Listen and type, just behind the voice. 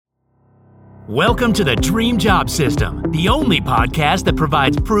Welcome to the Dream Job System, the only podcast that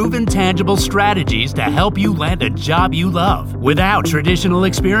provides proven, tangible strategies to help you land a job you love without traditional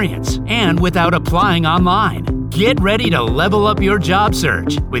experience and without applying online. Get ready to level up your job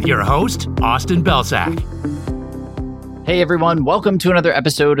search with your host, Austin Belsak. Hey everyone, welcome to another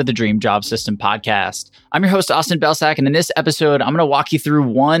episode of the Dream Job System podcast. I'm your host, Austin Belsak, and in this episode, I'm going to walk you through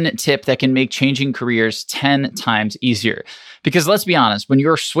one tip that can make changing careers 10 times easier. Because let's be honest, when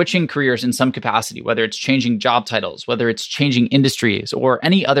you're switching careers in some capacity, whether it's changing job titles, whether it's changing industries, or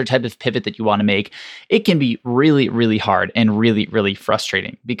any other type of pivot that you want to make, it can be really, really hard and really, really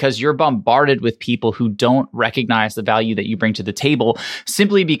frustrating because you're bombarded with people who don't recognize the value that you bring to the table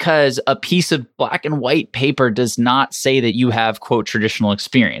simply because a piece of black and white paper does not say that you have, quote, traditional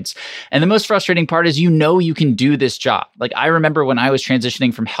experience. And the most frustrating part is you know you can do this job. Like I remember when I was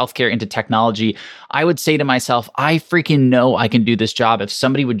transitioning from healthcare into technology, I would say to myself, I freaking know I can do this job if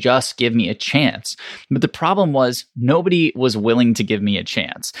somebody would just give me a chance. But the problem was nobody was willing to give me a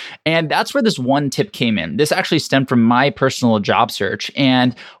chance. And that's where this one tip came in. This actually stemmed from my personal job search.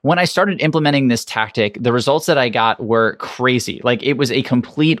 And when I started implementing this tactic, the results that I got were crazy. Like it was a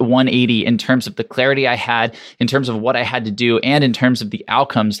complete 180 in terms of the clarity I had, in terms of what I had to do, and in terms of the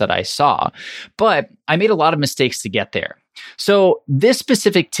outcomes that I saw. But I made a lot of mistakes to get there. So this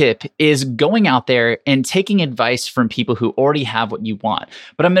specific tip is going out there and taking advice from people who already have what you want.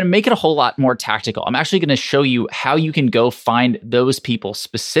 But I'm going to make it a whole lot more tactical. I'm actually going to show you how you can go find those people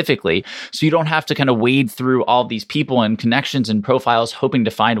specifically so you don't have to kind of wade through all these people and connections and profiles hoping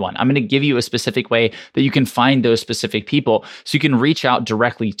to find one. I'm going to give you a specific way that you can find those specific people so you can reach out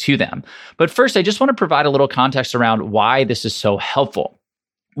directly to them. But first, I just want to provide a little context around why this is so helpful.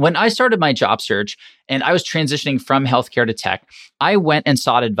 When I started my job search and I was transitioning from healthcare to tech, I went and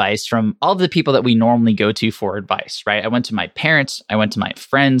sought advice from all of the people that we normally go to for advice, right? I went to my parents, I went to my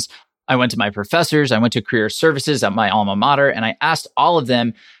friends, I went to my professors, I went to career services at my alma mater, and I asked all of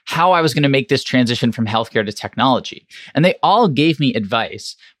them how I was going to make this transition from healthcare to technology. And they all gave me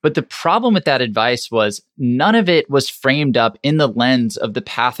advice. But the problem with that advice was none of it was framed up in the lens of the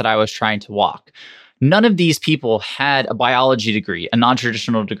path that I was trying to walk. None of these people had a biology degree, a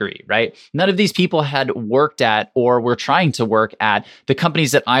non-traditional degree, right? None of these people had worked at or were trying to work at the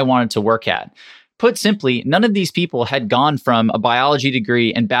companies that I wanted to work at. Put simply, none of these people had gone from a biology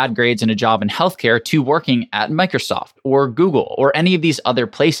degree and bad grades and a job in healthcare to working at Microsoft or Google or any of these other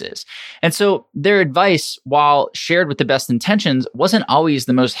places. And so their advice, while shared with the best intentions, wasn't always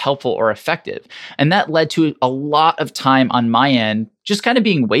the most helpful or effective. And that led to a lot of time on my end just kind of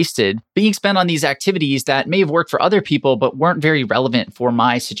being wasted, being spent on these activities that may have worked for other people, but weren't very relevant for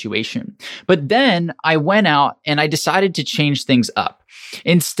my situation. But then I went out and I decided to change things up.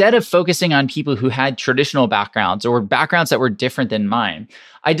 Instead of focusing on people who had traditional backgrounds or backgrounds that were different than mine,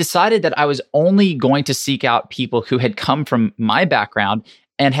 I decided that I was only going to seek out people who had come from my background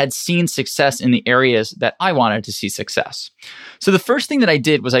and had seen success in the areas that I wanted to see success. So the first thing that I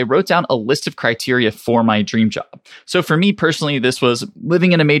did was I wrote down a list of criteria for my dream job. So for me personally, this was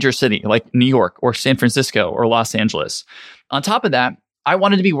living in a major city like New York or San Francisco or Los Angeles. On top of that, I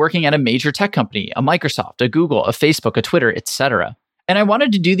wanted to be working at a major tech company, a Microsoft, a Google, a Facebook, a Twitter, etc. And I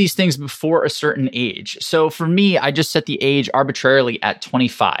wanted to do these things before a certain age. So for me, I just set the age arbitrarily at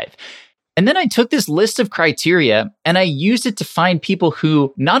 25. And then I took this list of criteria and I used it to find people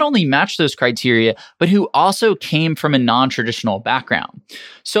who not only matched those criteria, but who also came from a non-traditional background.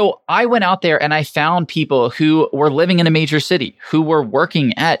 So I went out there and I found people who were living in a major city, who were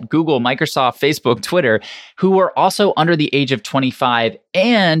working at Google, Microsoft, Facebook, Twitter, who were also under the age of 25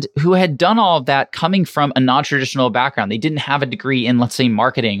 and who had done all of that coming from a non-traditional background. They didn't have a degree in, let's say,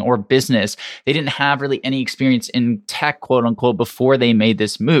 marketing or business. They didn't have really any experience in tech, quote unquote, before they made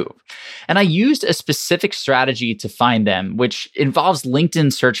this move. And I used a specific strategy to find them, which involves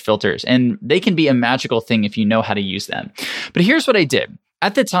LinkedIn search filters, and they can be a magical thing if you know how to use them. But here's what I did.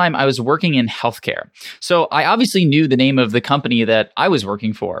 At the time, I was working in healthcare. So I obviously knew the name of the company that I was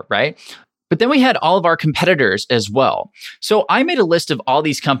working for, right? But then we had all of our competitors as well. So I made a list of all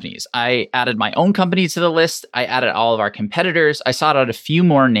these companies. I added my own company to the list. I added all of our competitors. I sought out a few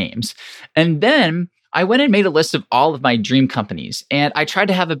more names. And then I went and made a list of all of my dream companies. And I tried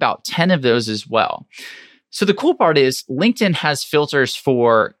to have about 10 of those as well. So the cool part is LinkedIn has filters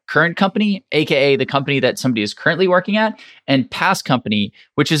for current company, aka the company that somebody is currently working at, and past company,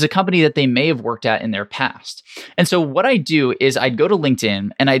 which is a company that they may have worked at in their past. And so what I do is I'd go to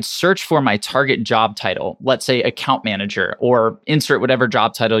LinkedIn and I'd search for my target job title, let's say account manager, or insert whatever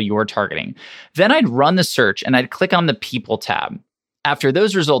job title you're targeting. Then I'd run the search and I'd click on the people tab. After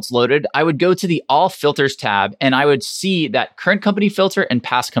those results loaded, I would go to the All Filters tab and I would see that current company filter and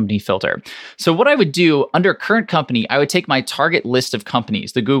past company filter. So what I would do under current company, I would take my target list of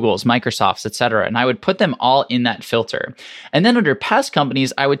companies, the Googles, Microsofts, etc., and I would put them all in that filter. And then under past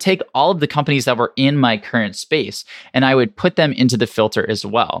companies, I would take all of the companies that were in my current space and I would put them into the filter as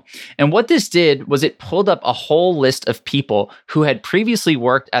well. And what this did was it pulled up a whole list of people who had previously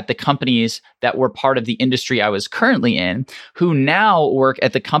worked at the companies that were part of the industry I was currently in, who now work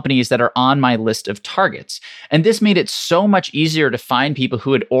at the companies that are on my list of targets. And this made it so much easier to find people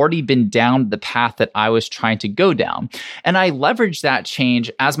who had already been down the path that I was trying to go down. And I leveraged that change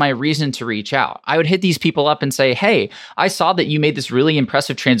as my reason to reach out. I would hit these people up and say, hey, I saw that you made this really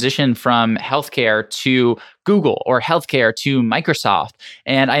impressive transition from healthcare to Google or healthcare to Microsoft.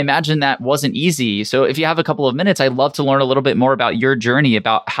 And I imagine that wasn't easy. So if you have a couple of minutes, I'd love to learn a little bit more about your journey,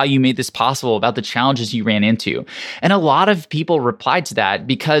 about how you made this possible, about the challenges you ran into. And a lot of people replied to that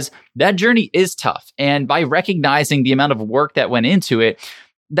because that journey is tough. And by recognizing the amount of work that went into it,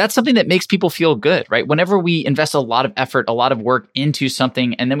 that's something that makes people feel good, right? Whenever we invest a lot of effort, a lot of work into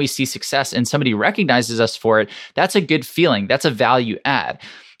something, and then we see success and somebody recognizes us for it, that's a good feeling. That's a value add.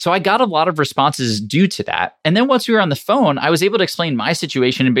 So I got a lot of responses due to that. And then once we were on the phone, I was able to explain my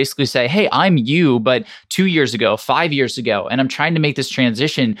situation and basically say, hey, I'm you, but 2 years ago, 5 years ago, and I'm trying to make this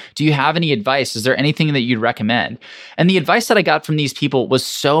transition. Do you have any advice? Is there anything that you'd recommend? And the advice that I got from these people was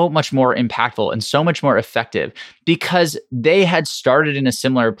so much more impactful and so much more effective because they had started in a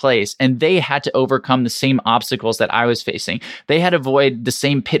similar place and they had to overcome the same obstacles that I was facing. They had to avoid the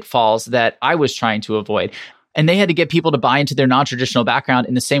same pitfalls that I was trying to avoid. And they had to get people to buy into their non-traditional background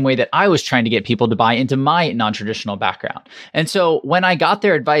in the same way that I was trying to get people to buy into my non-traditional background. And so when I got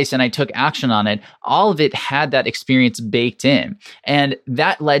their advice and I took action on it, all of it had that experience baked in. And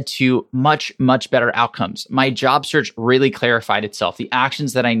that led to much, much better outcomes. My job search really clarified itself. The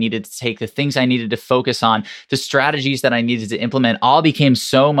actions that I needed to take, the things I needed to focus on, the strategies that I needed to implement all became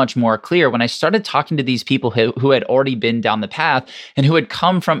so much more clear when I started talking to these people who had already been down the path and who had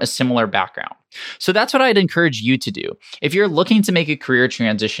come from a similar background. So that's what I'd encourage you to do. If you're looking to make a career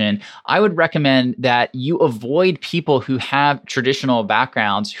transition, I would recommend that you avoid people who have traditional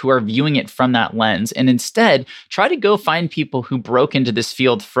backgrounds who are viewing it from that lens, and instead try to go find people who broke into this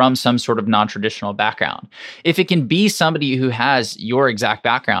field from some sort of non-traditional background. If it can be somebody who has your exact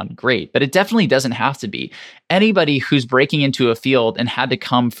background, great, but it definitely doesn't have to be. Anybody who's breaking into a field and had to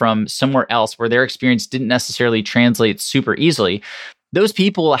come from somewhere else where their experience didn't necessarily translate super easily, those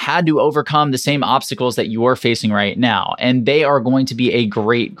people had to overcome the same obstacles that you're facing right now, and they are going to be a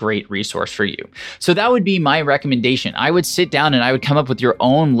great, great resource for you. So that would be my recommendation. I would sit down and I would come up with your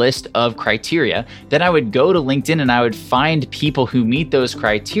own list of criteria. Then I would go to LinkedIn and I would find people who meet those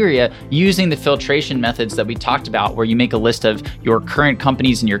criteria using the filtration methods that we talked about, where you make a list of your current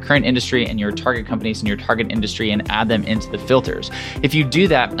companies in your current industry and your target companies in your target industry and add them into the filters. If you do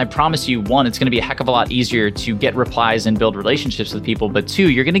that, I promise you, one, it's going to be a heck of a lot easier to get replies and build relationships with people. But two,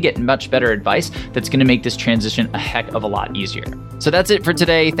 you're going to get much better advice that's going to make this transition a heck of a lot easier. So that's it for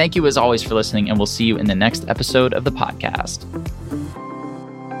today. Thank you as always for listening, and we'll see you in the next episode of the podcast.